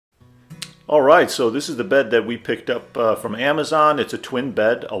Alright, so this is the bed that we picked up from Amazon. It's a twin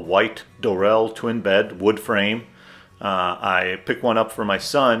bed, a white Dorel twin bed, wood frame. I picked one up for my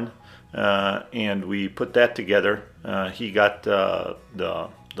son and we put that together. He got the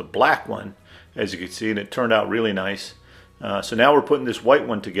black one, as you can see, and it turned out really nice. So now we're putting this white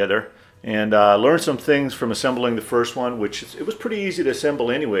one together, and learned some things from assembling the first one, which it was pretty easy to assemble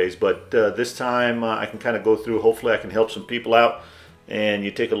anyways, but this time I can kind of go through. Hopefully I can help some people out and you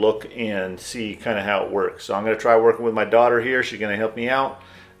take a look and see kind of how it works. So I'm going to try working with my daughter here. She's going to help me out,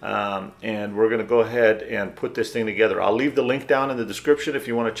 and we're going to go ahead and put this thing together. I'll leave the link down in the description if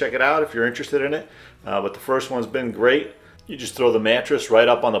you want to check it out, if you're interested in it. But the first one's been great. You just throw the mattress right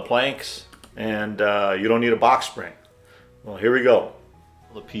up on the planks, and you don't need a box spring. Well, here we go.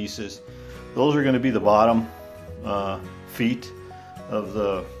 The pieces. Those are going to be the bottom feet of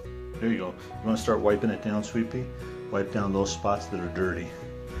the... There you go. You want to start wiping it down, Sweet Pea? Wipe down those spots that are dirty.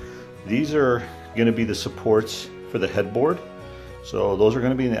 These are going to be the supports for the headboard. So those are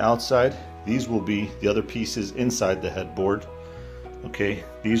going to be on the outside. These will be the other pieces inside the headboard. Okay,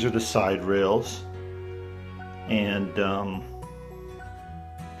 these are the side rails. And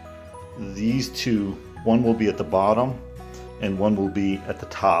these two, one will be at the bottom and one will be at the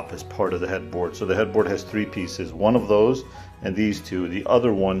top as part of the headboard. So the headboard has three pieces, one of those and these two. The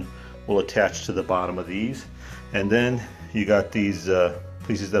other one will attach to the bottom of these, and then you got these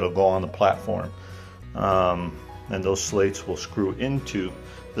pieces that'll go on the platform, and those slates will screw into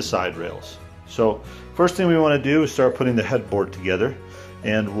the side rails. So first thing we want to do is start putting the headboard together,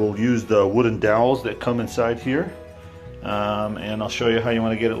 and we'll use the wooden dowels that come inside here, and I'll show you how you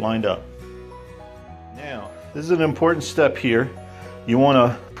want to get it lined up. Now this is an important step here. You want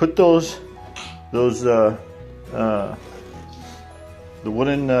to put the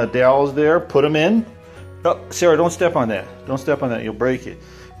wooden dowels there, put them in. Oh, Sarah, don't step on that. Don't step on that, you'll break it.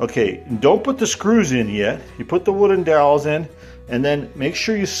 Okay, don't put the screws in yet. You put the wooden dowels in, and then make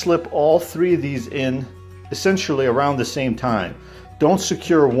sure you slip all three of these in essentially around the same time. Don't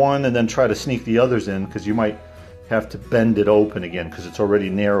secure one and then try to sneak the others in, because you might have to bend it open again because it's already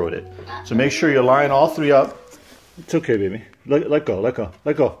narrowed it. So make sure you line all three up. It's okay, baby. Let go, let go,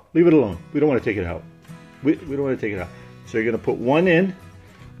 let go. Leave it alone. We don't want to take it out. We don't want to take it out. So you're going to put one in,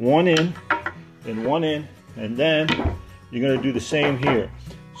 and one in, and then you're going to do the same here.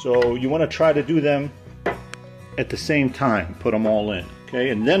 So you want to try to do them at the same time. Put them all in, okay?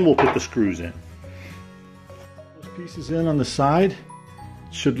 And then we'll put the screws in. Those pieces in on the side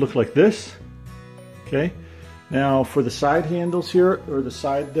should look like this, okay? Now for the side handles here, or the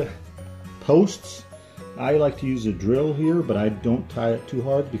side posts, I like to use a drill here, but I don't tie it too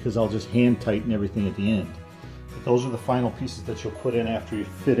hard because I'll just hand tighten everything at the end. But those are the final pieces that you'll put in after you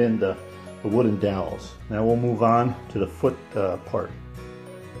fit in the wooden dowels. Now we'll move on to the foot part.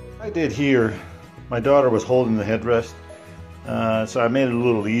 I did here, my daughter was holding the headrest, so I made it a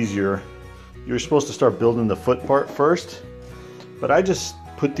little easier. You're supposed to start building the foot part first, but I just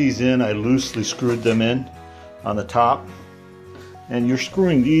put these in. I loosely screwed them in on the top, and you're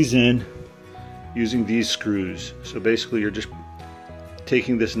screwing these in using these screws. So basically you're just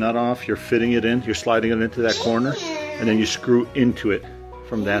taking this nut off, you're fitting it in, you're sliding it into that corner, and then you screw into it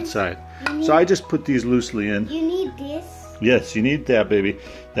from that side. So I just put these loosely in. You need this? Yes, you need that, baby.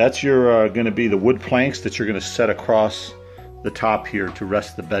 That's your going to be the wood planks that you're going to set across the top here to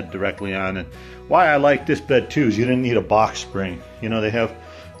rest the bed directly on. And why I like this bed too is you didn't need a box spring. You know, they have a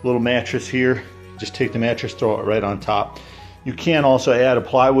little mattress here. Just take the mattress, throw it right on top. You can also add a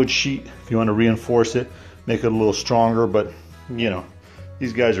plywood sheet if you want to reinforce it, make it a little stronger, but you know,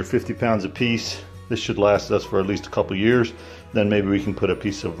 these guys are 50 pounds a piece. This should last us for at least a couple years. Then maybe we can put a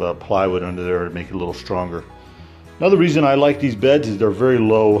piece of plywood under there to make it a little stronger. Another reason I like these beds is they're very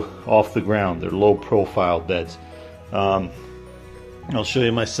low off the ground. They're low profile beds. I'll show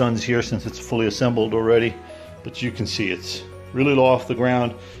you my son's here since it's fully assembled already, but you can see it's really low off the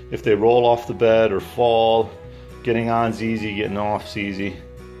ground. If they roll off the bed or fall, getting on's easy, getting off's easy.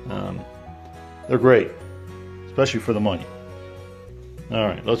 They're great, especially for the money. All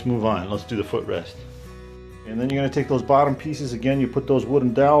right, let's move on. Let's do the footrest. And then you're going to take those bottom pieces again. You put those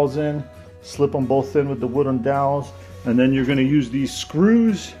wooden dowels in, slip them both in with the wooden dowels, and then you're going to use these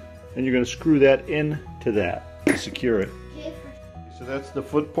screws, and you're going to screw that into that to secure it. So that's the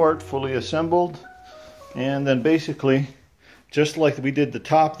foot part fully assembled, and then basically, just like we did the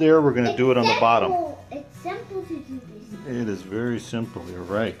top there, we're going to do it on the bottom. It's simple to do this. It is very simple. You're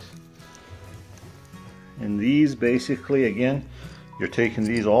right. And these basically, again, you're taking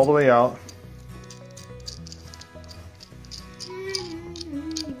these all the way out.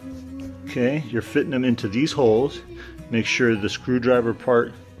 Okay, you're fitting them into these holes. Make sure the screwdriver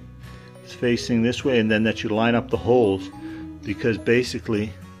part it's facing this way, and then that you line up the holes, because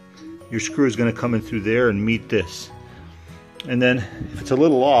basically your screw is going to come in through there and meet this. And then if it's a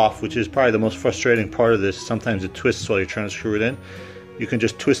little off, which is probably the most frustrating part of this, sometimes it twists while you're trying to screw it in, you can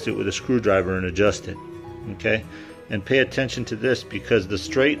just twist it with a screwdriver and adjust it. Okay, and pay attention to this, because the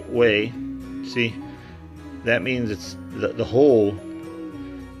straight way, see, that means it's the hole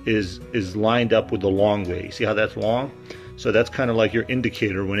is lined up with the long way. See how that's long? So that's kind of like your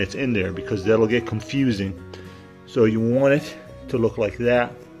indicator when it's in there, because that'll get confusing. So you want it to look like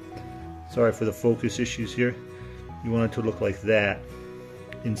that. Sorry for the focus issues here. You want it to look like that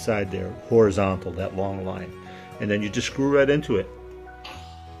inside there, horizontal, that long line. And then you just screw right into it.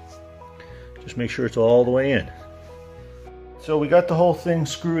 Just make sure it's all the way in. So we got the whole thing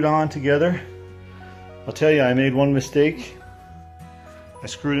screwed on together. I'll tell you, I made one mistake. I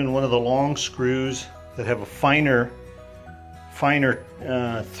screwed in one of the long screws that have a finer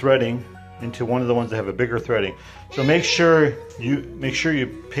threading into one of the ones that have a bigger threading. So make sure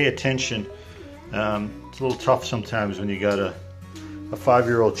you pay attention. It's a little tough sometimes when you got a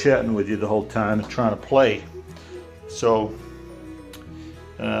 5-year-old chatting with you the whole time and trying to play. So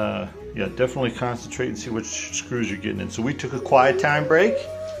yeah, definitely concentrate and see which screws you're getting in. So we took a quiet time break,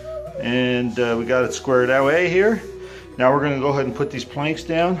 and we got it squared away here. Now we're going to go ahead and put these planks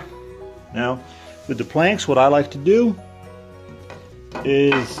down. Now with the planks, what I like to do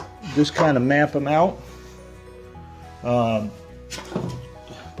is just kind of map them out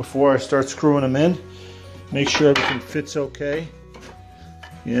before I start screwing them in. Make sure everything fits okay,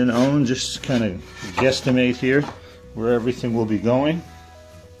 you know, and just kind of guesstimate here where everything will be going.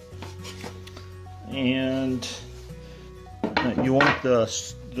 And you want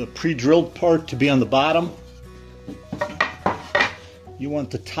the pre-drilled part to be on the bottom. You want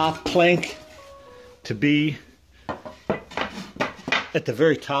the top plank to be at the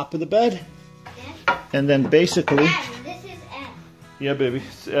very top of the bed. And then basically... F. This is F. Yeah, baby,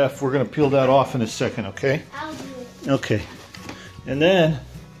 it's F. We're going to peel that off in a second, okay? I'll do it. Okay. And then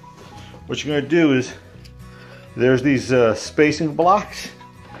what you're going to do is, there's these spacing blocks.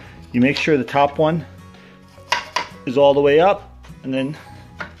 You make sure the top one is all the way up, and then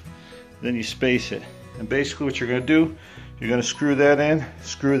you space it. And basically what you're going to do, you're going to screw that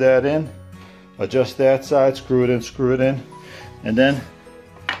in, adjust that side, screw it in, and then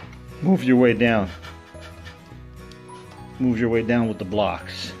move your way down. Move your way down with the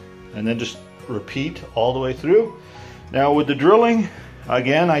blocks, and then just repeat all the way through. Now with the drilling,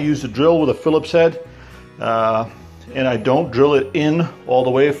 again, I use a drill with a Phillips head. And I don't drill it in all the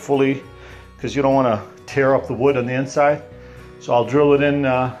way fully, because you don't want to tear up the wood on the inside. So I'll drill it in,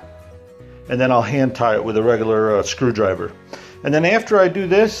 and then I'll hand tie it with a regular screwdriver. And then after I do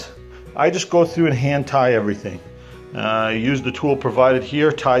this, I just go through and hand tie everything. Use the tool provided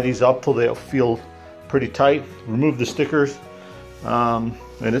here, tie these up till they feel pretty tight, remove the stickers, and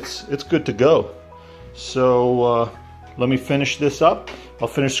it's good to go. So let me finish this up. I'll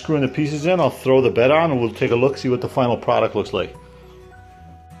finish screwing the pieces in, I'll throw the bed on, and we'll take a look, see what the final product looks like.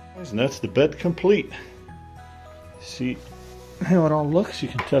 And that's the bed complete. See how it all looks? You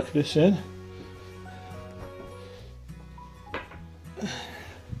can tuck this in.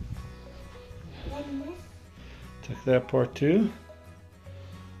 Tuck that part too.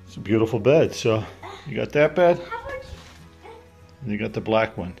 It's a beautiful bed. So you got that bed, and you got the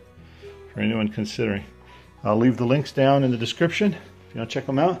black one, for anyone considering. I'll leave the links down in the description if you want to check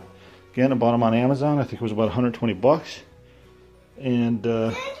them out. Again, I bought them on Amazon. I think it was about 120 bucks. And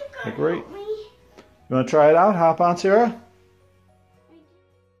they're great. You want to try it out? Hop on, Sarah?